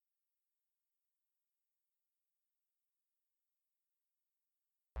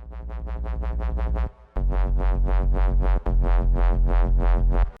You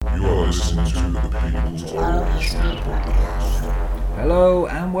are listening to the People's Oral History Podcast. Hello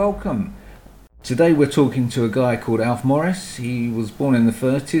and welcome. Today we're talking to a guy called Alf Morris. He was born in the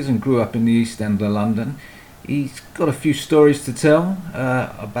 30s and grew up in the East End of London. He's got a few stories to tell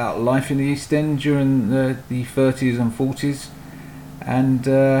about life in the East End during the 30s and 40s, and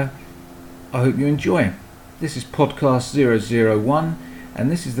I hope you enjoy. This is podcast 001, and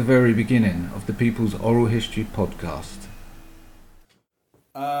this is the very beginning of the People's Oral History Podcast.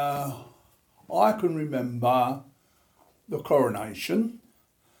 I can remember the coronation,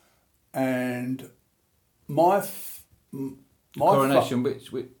 and my Coronation,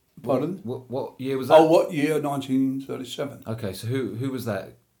 which pardon? what year was that? Oh, what year? 1937. Okay, so who was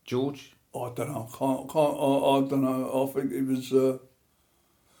that? George? I don't know. I don't know. I think it was.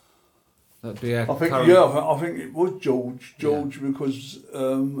 That'd be our I think current... I think it was George. Because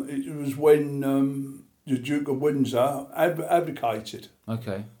it was when the Duke of Windsor abdicated.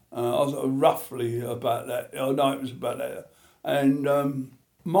 Okay. I was roughly about that. I know it was about that. And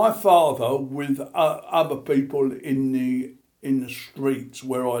my father, with other people in the streets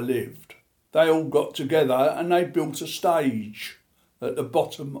where I lived, they all got together and they built a stage at the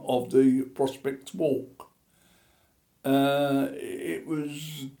bottom of the Prospect Walk. It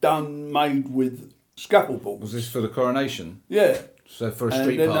was made with scaffold boards. Was this for the coronation? Yeah. So for a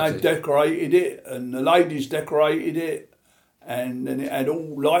street party? And then they decorated it, and the ladies decorated it, and then it had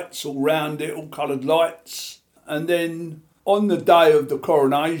all lights all round it, all coloured lights. And then on the day of the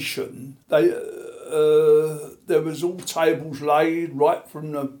coronation, there was all tables laid right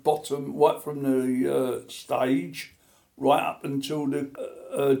from the bottom, right from the stage, right up until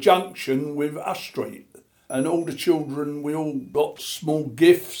the junction with Us Street. And all the children, we all got small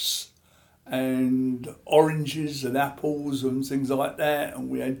gifts and oranges and apples and things like that, and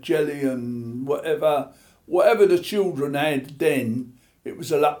we had jelly and whatever the children had then. It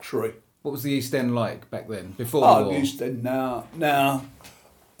was a luxury. What was the East End like back then, before the war? The East End now.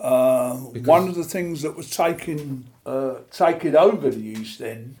 One of the things that was taking over the East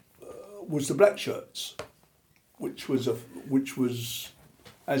End was the black shirts, which was,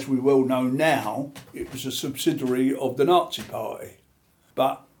 as we well know now, it was a subsidiary of the Nazi Party.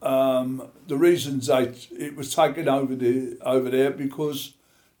 But the reasons it was taken over there because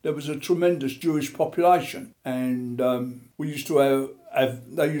there was a tremendous Jewish population, and they used to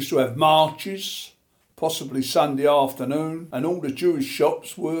have marches, possibly Sunday afternoon, and all the Jewish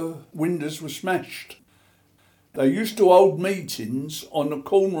shops windows were smashed. They used to hold meetings on the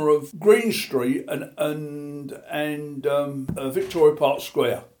corner of Green Street and Victoria Park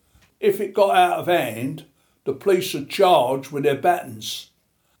Square. If it got out of hand, the police would charge with their batons.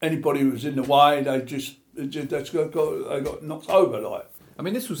 Anybody who was in the way, they got knocked over like. I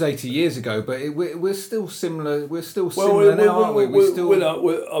mean, this was 80 years ago, but we're still similar. We're still similar now, aren't we? I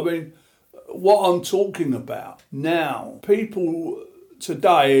mean, what I'm talking about now, people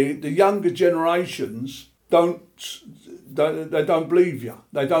today, the younger generations, they don't believe you.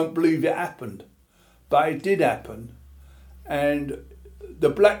 They don't believe it happened, but it did happen, and the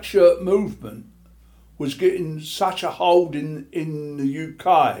black shirt movement was getting such a hold in the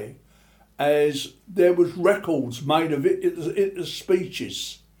UK, as there was records made of it as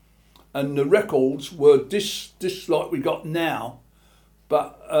speeches, and the records were this like we got now,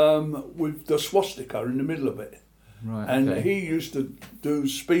 but with the swastika in the middle of it. Right. And okay. he used to do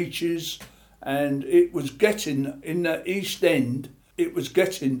speeches, and it was getting, in the East End, it was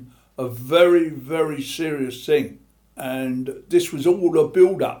getting a very, very serious thing. And this was all a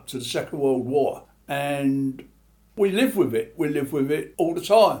build-up to the Second World War. And we lived with it. We lived with it all the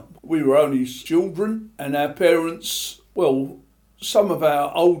time. We were only children, and our parents, well, some of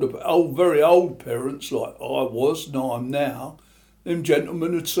our very old parents, like I was, and I'm now, them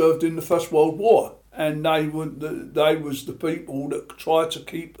gentlemen had served in the First World War. And they was the people that tried to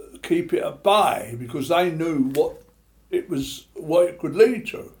keep it at bay, because they knew what it could lead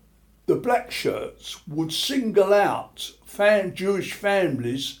to. The black shirts would single out Jewish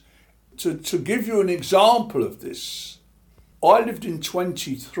families. To give you an example of this, I lived in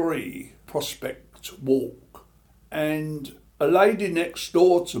 23 Prospect Walk, and a lady next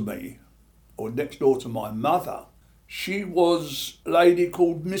door to me, or next door to my mother, she was a lady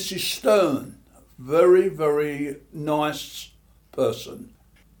called Mrs. Stern. Very, very nice person.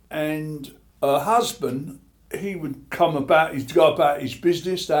 And her husband, he would go about his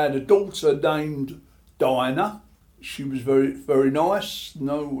business. They had a daughter named Dinah. She was very, very nice.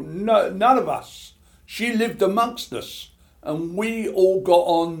 No, none of us. She lived amongst us, and we all got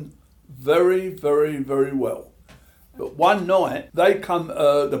on very, very, very well. But one night,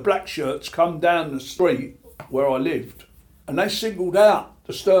 the black shirts come down the street where I lived, and they singled out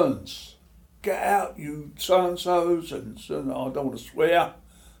the Stearns. Get out, you so-and-sos, and I don't want to swear,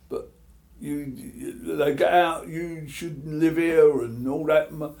 but they get out, you shouldn't live here, and all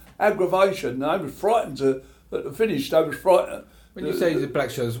that aggravation. They were frightened at the finish, they were frightened. When you say the black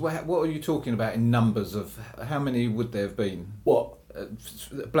shirts, what are you talking about in numbers of how many would there have been? What?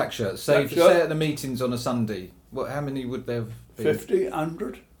 Black shirts. Say at the meetings on a Sunday. How many would there have been? 50,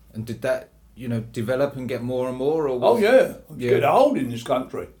 100. And did that, develop and get more and more? Or Oh yeah, get a hold in this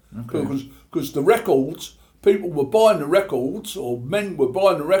country. Okay. Because the records, people were buying the records, or men were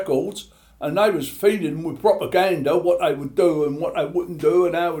buying the records, and they was feeding them with propaganda, what they would do and what they wouldn't do,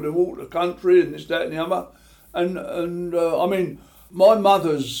 and how they would walk the country, and this, that, and the other. And I mean, my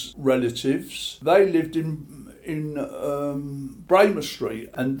mother's relatives, they lived in Bramer Street,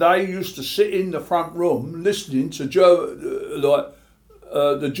 and they used to sit in the front room listening to the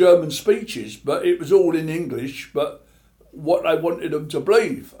German speeches, but it was all in English, but what they wanted them to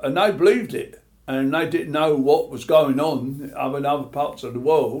believe, and they believed it, and they didn't know what was going on in other parts of the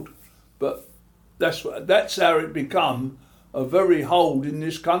world, but that's how it become a very hold in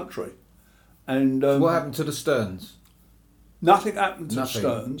this country. And what happened to the Stearns? Nothing happened to the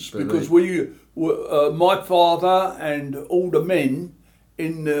Stearns, because my father and all the men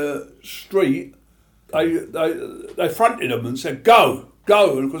in the street, they fronted them and said, go,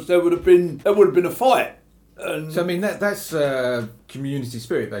 because there would have been a fight. And so I mean that's community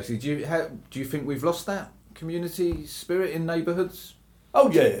spirit basically. Do you think we've lost that community spirit in neighbourhoods?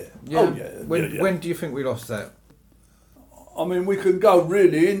 Oh yeah. When do you think we lost that? I mean, we can go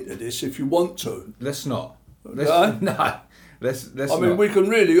really into this if you want to. Let's not. Let's I mean, we can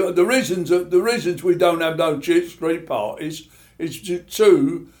really. The reasons we don't have no street parties is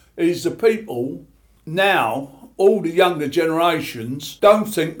the people now. All the younger generations don't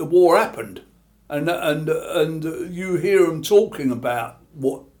think the war happened, and you hear them talking about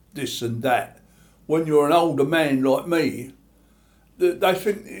what this and that. When you're an older man like me, they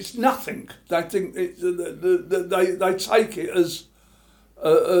think it's nothing. They think they take it as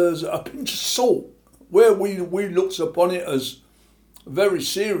a pinch of salt. Where we looks upon it as very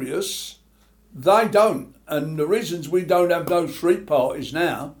serious, they don't. And the reasons we don't have no street parties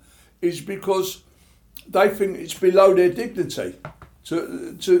now is because they think it's below their dignity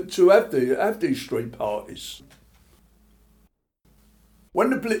to have these street parties.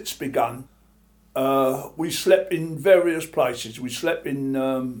 When the Blitz begun, we slept in various places. We slept in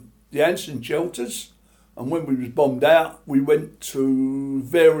the Anson shelters, and when we was bombed out, we went to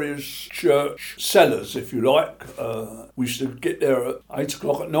various church cellars, if you like. We used to get there at 8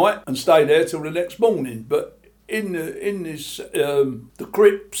 o'clock at night and stay there till the next morning. But in the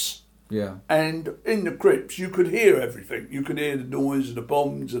crypts. Yeah. And in the crypts, you could hear everything. You could hear the noise of the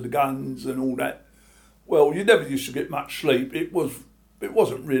bombs and the guns and all that. Well, you never used to get much sleep. It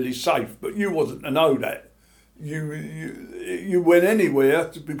wasn't really safe, but you wasn't to know that. You went anywhere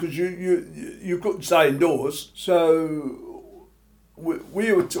because you couldn't stay indoors. So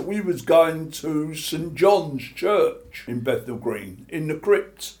we was going to St John's Church in Bethnal Green in the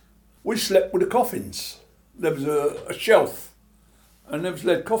crypt. We slept with the coffins. There was a shelf. And there was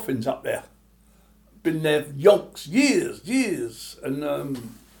lead coffins up there. Been there yonks, years.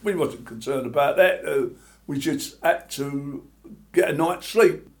 And we wasn't concerned about that. We just had to get a night's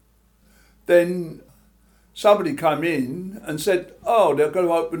sleep. Then somebody came in and said, they're going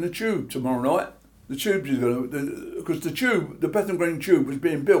to open the tube tomorrow night. The tube is going to... Because the Bethnal Green Tube was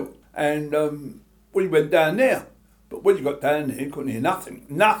being built. And we went down there. But when you got down there, you couldn't hear nothing.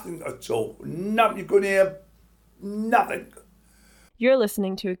 Nothing at all. Nothing. You couldn't hear nothing. You're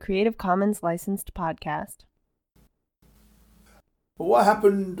listening to a Creative Commons licensed podcast. Well, what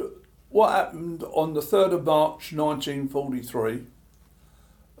happened on the 3rd of March 1943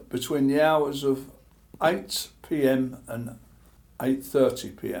 between the hours of 8 p.m. and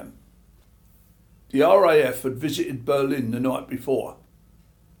 8:30 p.m. The RAF had visited Berlin the night before,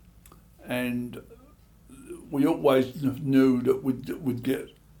 and we always knew that we'd get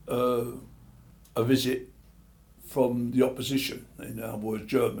a visit from the opposition. In other words,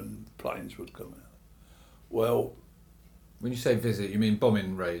 German planes would come out. Well, when you say visit, you mean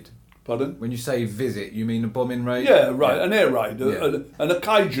bombing raid? Pardon? When you say visit, you mean a bombing raid? Yeah, right, an air raid, an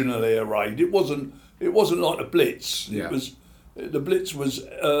occasional air raid. It wasn't like the Blitz. Yeah. The Blitz was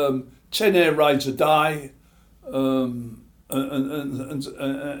 10 air raids a day,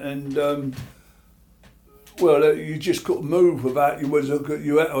 well, you just couldn't move without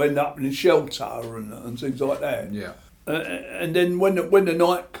you had to end up in a shelter and things like that. Yeah. And then when the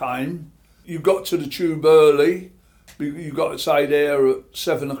night came, you got to the tube early, You got to say there at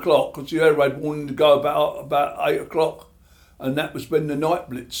 7 o'clock because the air raid warning to go about 8 o'clock, and that was when the night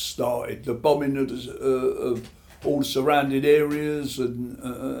blitz started, the bombing of all the surrounding areas and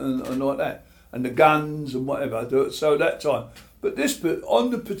like that, and the guns and whatever. So that time, but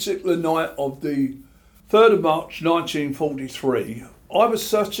on the particular night of the 3rd of March 1943, I was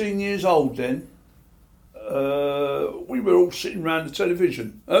 13 years old then. We were all sitting around the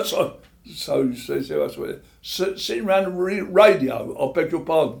television. Sitting around the radio, I beg your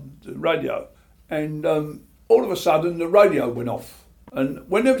pardon, the radio. And all of a sudden the radio went off. And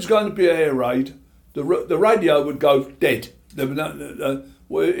when there was going to be an air raid, the radio would go dead. There was no,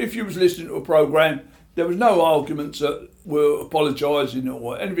 if you was listening to a programme, there was no arguments that were apologising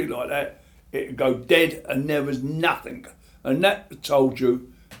or anything like that. It would go dead and there was nothing. And that told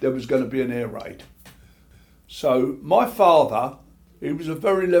you there was going to be an air raid. So my father, he was a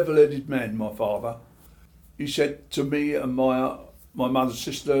very level-headed man, my father. He said to me and my mother's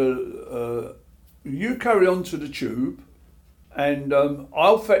sister, you carry on to the tube and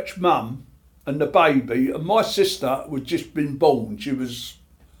I'll fetch Mum and the baby. And my sister had just been born. She was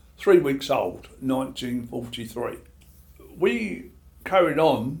 3 weeks old, 1943. We carried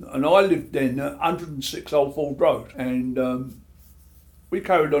on and I lived then at 106 Old Ford Road. And we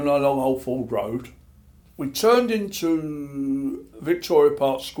carried on along Old Ford Road. We turned into Victoria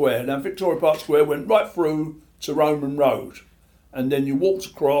Park Square. Now, Victoria Park Square went right through to Roman Road. And then you walked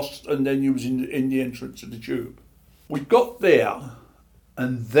across and then you was in the entrance of the tube. We got there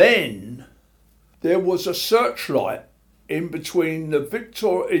and then there was a searchlight in between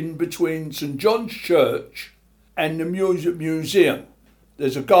St John's Church and the museum.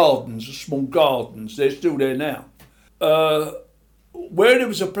 There's a small gardens, they're still there now. Where there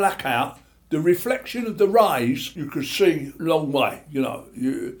was a blackout, the reflection of the rays you could see a long way.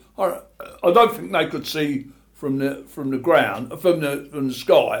 I don't think they could see from the ground, from the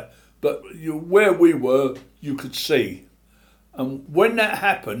sky, but where we were, you could see. And when that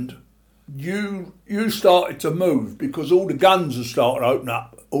happened, you started to move because all the guns had started to open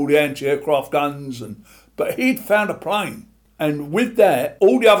up, all the anti-aircraft guns, but he'd found a plane, and with that,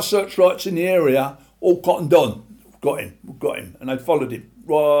 all the other searchlights in the area all cottoned on. Got him, and they followed him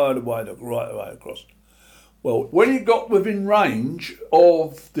right away across. Well, when he got within range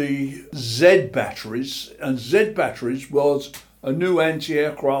of the Z batteries, and Z batteries was a new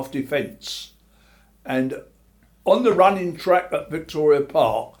anti-aircraft defence, and on the running track at Victoria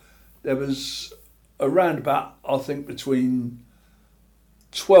Park, there was around about, I think, between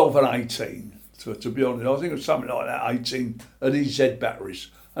 12 and 18, to be honest. I think it was something like that, 18 of these Z batteries,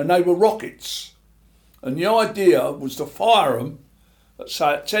 and they were rockets. And the idea was to fire them,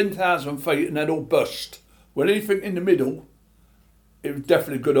 say at 10,000 feet, and they'd all burst. Well, anything in the middle, it was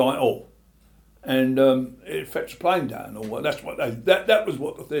definitely a good idea. And it fetched the plane down. Or that's what that was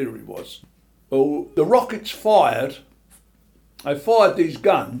what the theory was. Well, the rockets fired. They fired these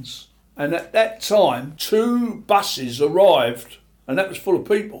guns, and at that time, 2 buses arrived, and that was full of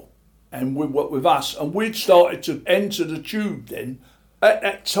people, and with us, and we'd started to enter the tube then. At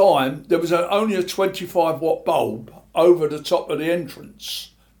that time, there was only a 25-watt bulb over the top of the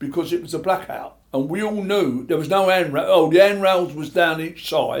entrance because it was a blackout. And we all knew there was no handrail. Oh, the handrails was down each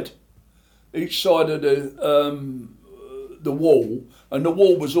side of the wall, and the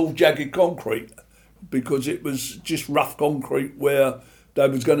wall was all jagged concrete because it was just rough concrete where they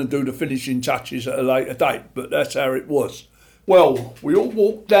was going to do the finishing touches at a later date, but that's how it was. Well, we all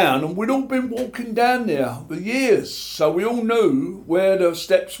walked down, and we'd all been walking down there for years, so we all knew where the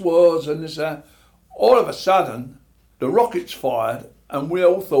steps was and this. All of a sudden, the rockets fired, and we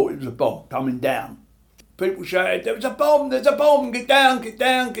all thought it was a bomb coming down. People shouted, there's a bomb, get down, get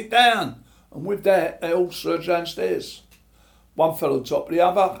down, get down. And with that, they all surged downstairs. One fell on top of the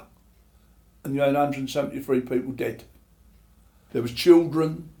other, and you had 173 people dead. There was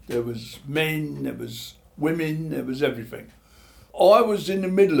children, there was men, there was women, there was everything. I was in the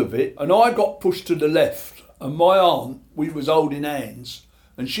middle of it, and I got pushed to the left, and my aunt, we was holding hands,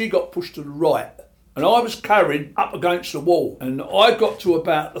 and she got pushed to the right, and I was carried up against the wall, and I got to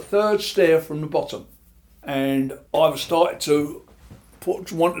about the 3rd stair from the bottom, and I was starting to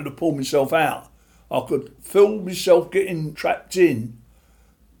wanted to pull myself out. I could feel myself getting trapped in.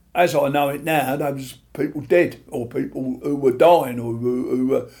 As I know it now, there was people dead, or people who were dying, or who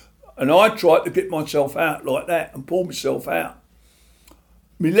were, and I tried to get myself out like that and pull myself out.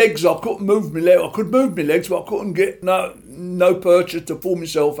 My legs, I couldn't move my legs. I could move my legs, but I couldn't get no purchase to pull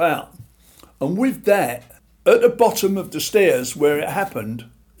myself out. And with that, at the bottom of the stairs where it happened,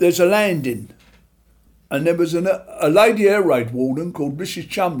 there's a landing. And there was a lady air raid warden called Mrs.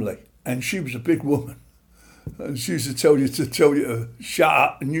 Chumley, and she was a big woman. And she used to tell you to shut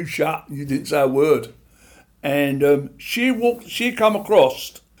up, and you shut, and you didn't say a word. And she come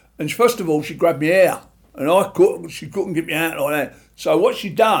across, and first of all, she grabbed my hair, and she couldn't get me out like that. So what she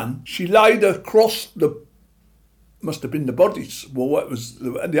done, she laid across must have been the bodies, well, it was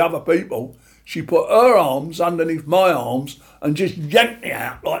the other people. She put her arms underneath my arms and just yanked me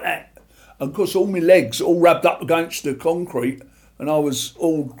out like that. And of course, all my legs all rubbed up against the concrete, and I was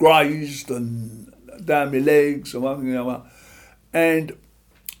all grazed and down my legs and one thing and another. And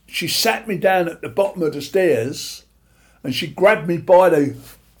she sat me down at the bottom of the stairs, and she grabbed me by the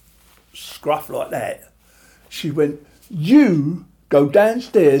scruff like that. She went, "You go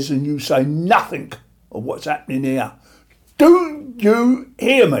downstairs and you say nothing of what's happening here. Do you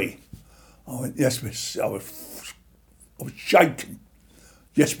hear me?" I went, "Yes, miss." I was shaking.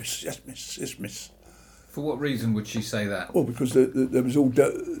 "Yes, miss, yes, miss, yes, miss." For what reason would she say that? Well, because there was all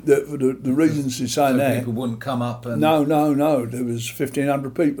the reasons she's saying that. People wouldn't come up and... No. There was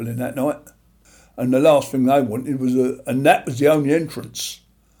 1,500 people in that night. And the last thing they wanted was and that was the only entrance.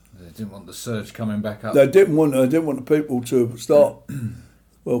 They didn't want the surge coming back up. They didn't want the people to start,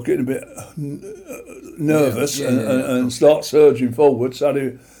 well, getting a bit nervous and start surging forward.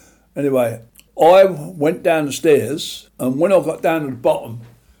 So anyway, I went down the stairs, and when I got down to the bottom,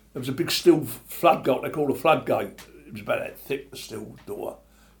 there was a big steel floodgate, they called a floodgate. It was about that thick, the steel door.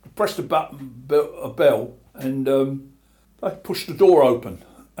 I pressed a bell, and they pushed the door open.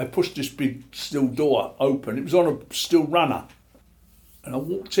 They pushed this big steel door open. It was on a steel runner. And I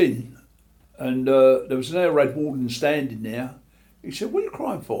walked in, and there was an air raid warden standing there. He said, "What are you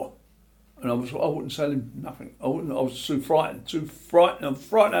crying for?" And I wouldn't tell him nothing. I was too frightened. I'm frightened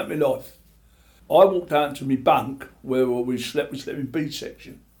out of my life. I walked out to my bunk where we slept in B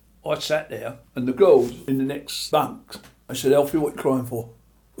section. I sat there, and the girls in the next bunk, I said, "Alfie, what are you crying for?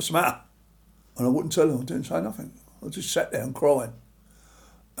 What's the matter?" And I wouldn't tell them, I didn't say nothing. I just sat there and cried.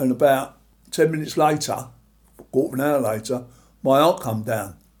 And about 10 minutes later, quarter of an hour later, my aunt come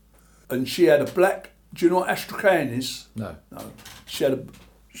down. And she had a black, do you know what astrakhan is? No. She had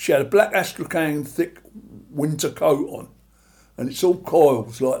a black astrakhan thick winter coat on. And it's all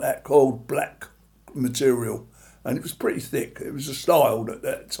coils like that, coiled black material. And it was pretty thick. It was a style at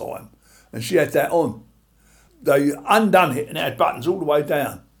that time. And she had that on. They undone it, and it had buttons all the way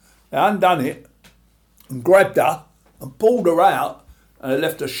down. They undone it and grabbed her and pulled her out, and they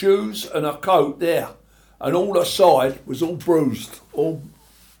left her shoes and her coat there. And all her side was all bruised, all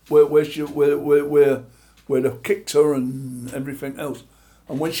where they kicked her and everything else.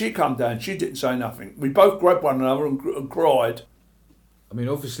 And when she come down, she didn't say nothing. We both grabbed one another and cried. I mean,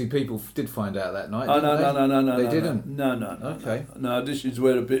 obviously people did find out that night, No. They didn't? No. Okay. No, this is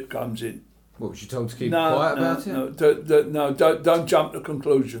where the bit comes in. What, was you told to keep quiet about it? Don't jump to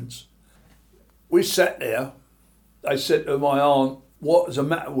conclusions. We sat there. They said to my aunt, "What's the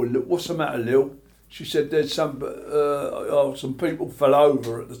matter, Lil?" She said, "There's some people fell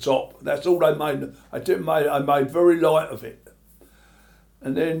over at the top." That's all they made. I made very light of it.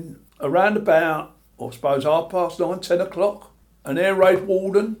 And then around about, I suppose, 9:30, 10 o'clock, an air raid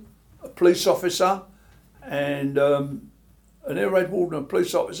warden, a police officer, and a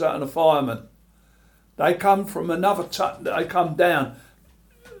fireman. They come from another. They come down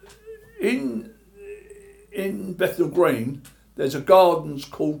in Bethnal Green. There's a gardens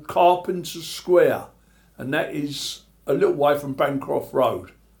called Carpenter's Square, and that is a little way from Bancroft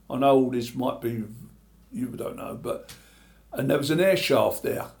Road. I know all this might be you don't know, and there was an air shaft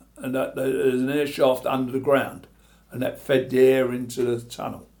there, and there's an air shaft under the ground, and that fed the air into the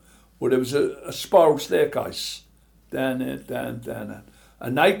tunnel. Well, there was a spiral staircase down there,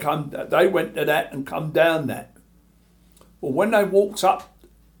 and they went to that and come down that. Well, when they walked up,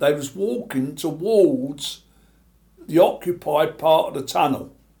 they was walking towards the occupied part of the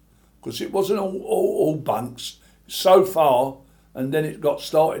tunnel, because it wasn't all bunks, so far, and then it got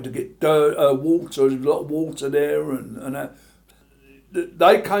started to get water. There was a lot of water there, and that.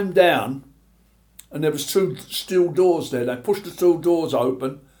 They came down, and there was two steel doors there. They pushed the steel doors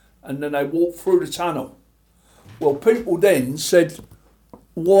open, and then they walked through the tunnel. Well, people then said,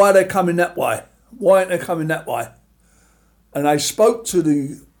 "Why are they coming that way? Why aren't they coming that way?" And they spoke to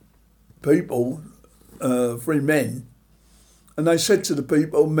the people, 3 men, and they said to the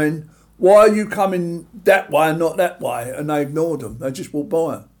people, "Men, why are you coming that way and not that way?" And they ignored them. They just walked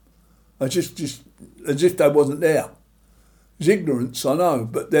by them. They just as if they wasn't there. It's ignorance, I know,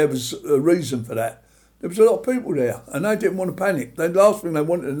 but there was a reason for that. There was a lot of people there, and they didn't want to panic. The last thing they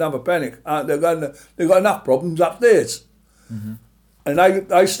wanted another panic. They've got enough problems upstairs. Mm-hmm. And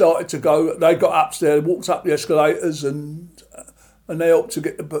they started to go. They got upstairs, walked up the escalators, and they helped to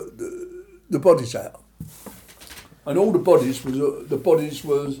get the bodies out. and all the bodies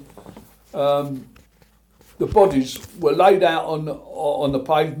were laid out on the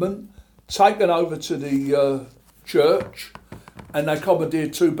pavement, taken over to the church, and they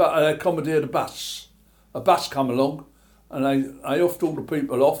commandeered a bus. A bus come along, and they offed all the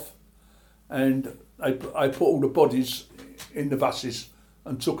people off, and I put all the bodies in the buses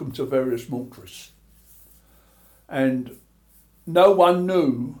and took them to various mortuaries. And no one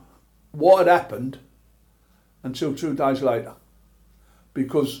knew what had happened until 2 days later,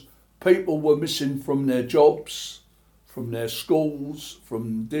 because people were missing from their jobs, from their schools,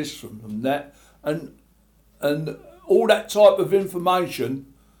 from this, from that, and all that type of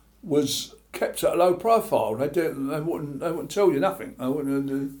information was kept at a low profile. They wouldn't tell you nothing.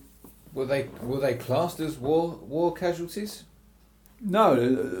 Were they classed as war casualties? No,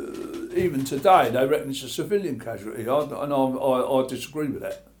 even today they reckon it's a civilian casualty. I disagree with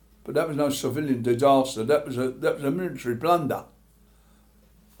that. But that was no civilian disaster. That was a military blunder.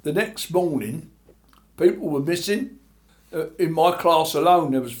 The next morning, people were missing. In my class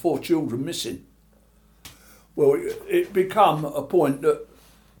alone, there was 4 children missing. Well, it become a point that,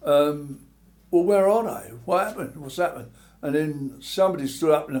 well, where are they? What happened? What's happened? And then somebody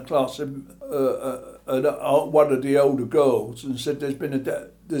stood up in the class, one of the older girls, and said there's been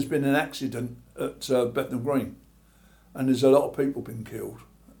an accident at Bethnal Green, and there's a lot of people been killed,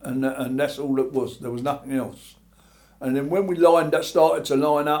 and that's all it was. There was nothing else. And then when we started to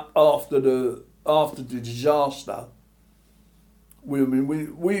line up after the disaster, we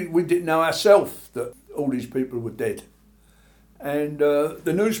didn't know ourselves that all these people were dead, and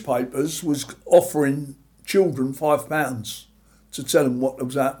the newspapers was offering children £5 to tell them what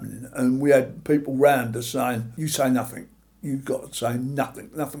was happening, and we had people round us saying, "You say nothing. You've got to say nothing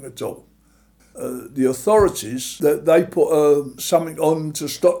at all." The authorities, they put something on to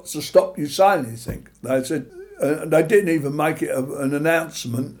stop you saying anything. They said they didn't even make it an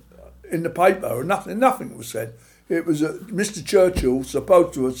announcement in the paper, or nothing. Nothing was said. It was Mr. Churchill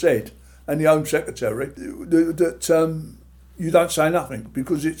supposed to have said, and the Home Secretary, that you don't say nothing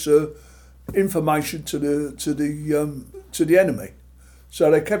because it's information to the enemy. So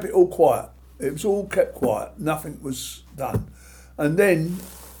they kept it all quiet. It was all kept quiet. Nothing was done. And then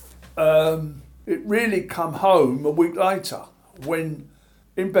it really come home a week later when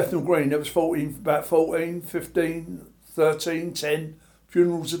in Bethnal Green there was 14, 15, 13, 10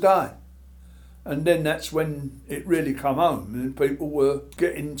 funerals a day. And then that's when it really come home, and people were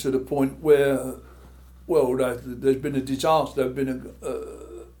getting to the point where, well, there's been a disaster, there's been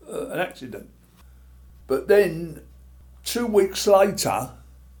an accident. But then 2 weeks later,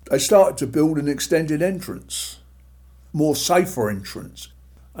 they started to build an extended entrance, more safer entrance.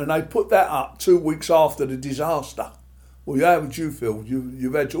 And they put that up 2 weeks after the disaster. Well, how would you feel?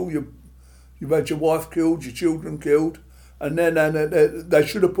 You've had your wife killed, your children killed, and then they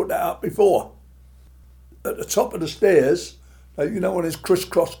should have put that up before. At the top of the stairs, you know, one of these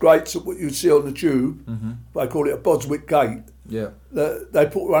crisscross grates that what you see on the tube, they call it a Boswick gate. Yeah. They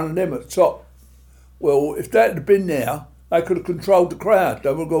put one of them at the top. Well, if that had been there, they could have controlled the crowd.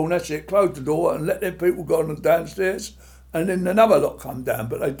 They would go, that's it, close the door and let them people go on downstairs, and then another lot come down,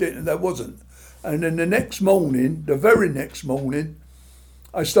 but they didn't, there wasn't. And then the very next morning,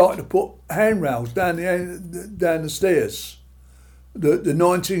 I started to put handrails down the stairs, the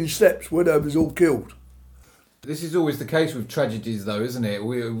 19 steps where they was all killed. This is always the case with tragedies, though, isn't it?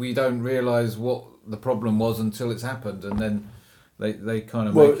 We don't realise what the problem was until it's happened, and then they kind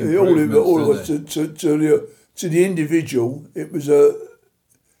of make improvements. All it was to the individual. They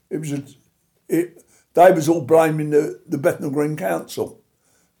was all blaming the Bethnal Green Council,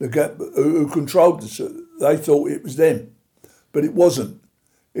 who controlled this. They thought it was them, but it wasn't.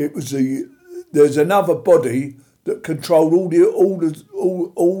 It was there's another body that controlled all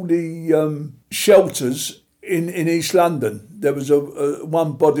the shelters in East London. There was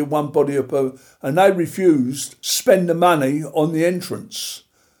one body up, and they refused to spend the money on the entrance.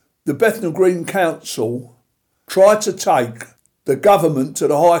 The Bethnal Green Council tried to take the government to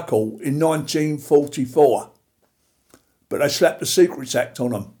the High Court in 1944, but they slapped the Secrets Act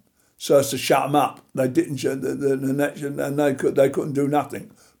on them so as to shut them up. They didn't, and they couldn't do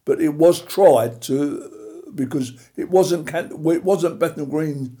nothing. But it was tried to, because it wasn't Bethnal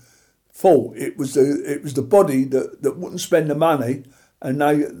Green's fault. It was the body that wouldn't spend the money, and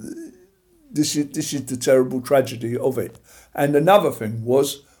this is the terrible tragedy of it. And another thing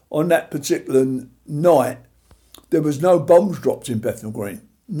was, on that particular night, there was no bombs dropped in Bethnal Green,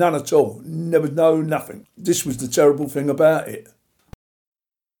 none at all. There was nothing. This was the terrible thing about it.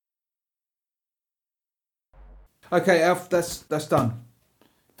 Okay, Alf, that's done.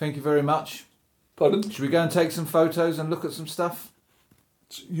 Thank you very much. Pardon? Should we go and take some photos and look at some stuff?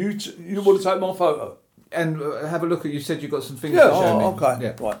 You want to take my photo? And have a look at, you said you've got some things Yeah, to show me. okay.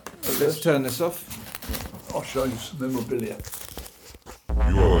 Yeah. Right. Let's turn this off. I'll show you some memorabilia.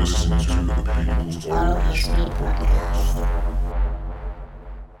 You are listening to the People's POHP podcast.